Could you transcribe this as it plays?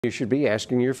You should be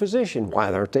asking your physician,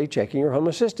 why aren't they checking your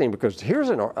homocysteine? Because here's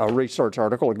a research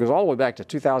article, it goes all the way back to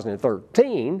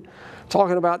 2013,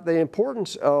 talking about the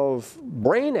importance of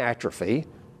brain atrophy.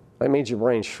 That means your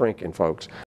brain's shrinking, folks.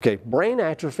 Okay, brain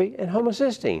atrophy and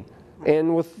homocysteine,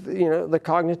 and with, the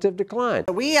cognitive decline.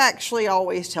 We actually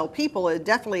always tell people,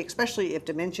 definitely, especially if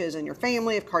dementia is in your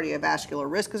family, if cardiovascular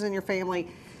risk is in your family,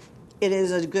 it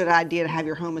is a good idea to have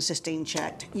your homocysteine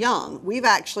checked young. We've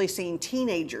actually seen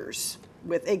teenagers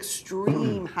with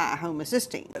extreme high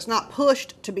homocysteine. It's not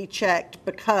pushed to be checked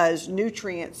because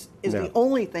nutrients is the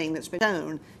only thing that's been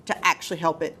shown to actually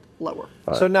help it lower.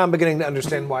 So now I'm beginning to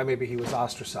understand why maybe he was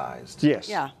ostracized. Yes.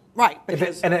 Yeah, right. If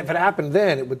it happened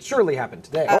then, it would surely happen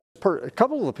today. A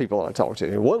couple of the people I talked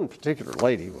to, one particular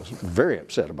lady was very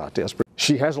upset about this, but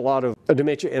she has a lot of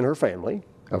dementia in her family,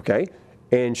 okay?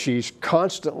 And she's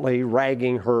constantly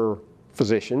ragging her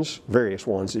physicians, various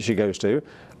ones that she goes to,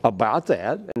 about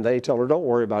that, and they tell her, don't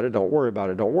worry about it, don't worry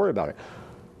about it, don't worry about it.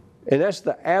 And that's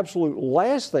the absolute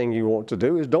last thing you want to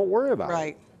do, is don't worry about it.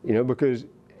 Right. Because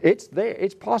it's there,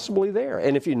 it's possibly there.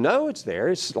 And if you know it's there,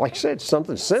 it's, like I said,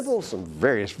 something simple, some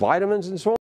various vitamins and so on.